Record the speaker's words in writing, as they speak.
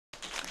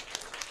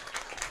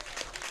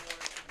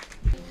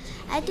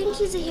I think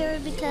he's a hero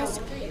because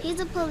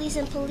he's a police,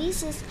 and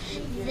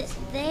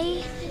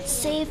they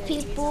save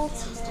people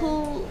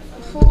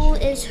who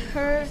is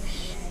hurt,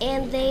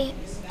 and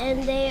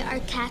they are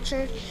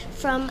captured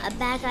from a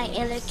bad guy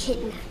and they're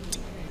kidnapped.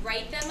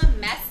 Write them a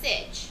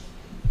message,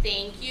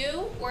 thank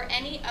you, or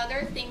any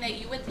other thing that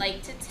you would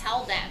like to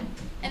tell them.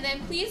 And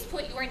then please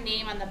put your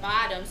name on the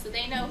bottom so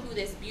they know who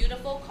this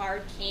beautiful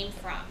card came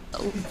from.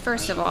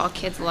 First of all,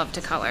 kids love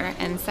to color,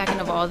 and second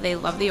of all, they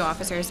love the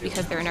officers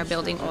because they're in our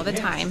building all the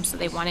time, so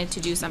they wanted to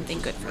do something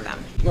good for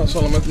them.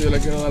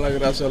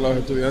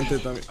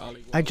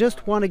 I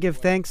just want to give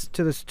thanks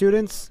to the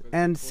students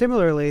and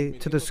similarly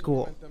to the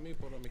school.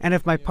 And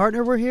if my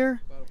partner were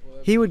here,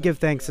 he would give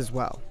thanks as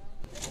well.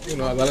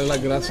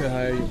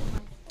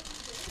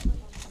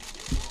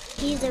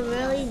 He's a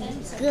really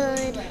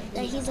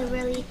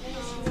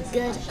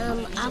good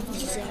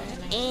officer,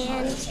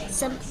 and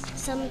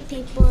some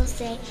people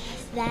say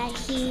that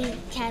he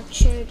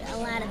captured a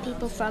lot of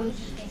people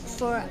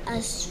for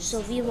us so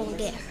we won't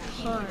get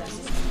harmed.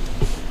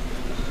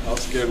 How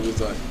scared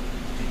was I?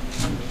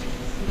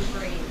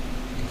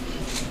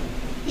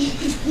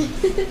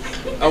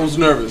 I was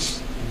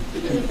nervous.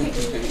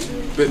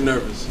 Bit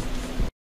nervous.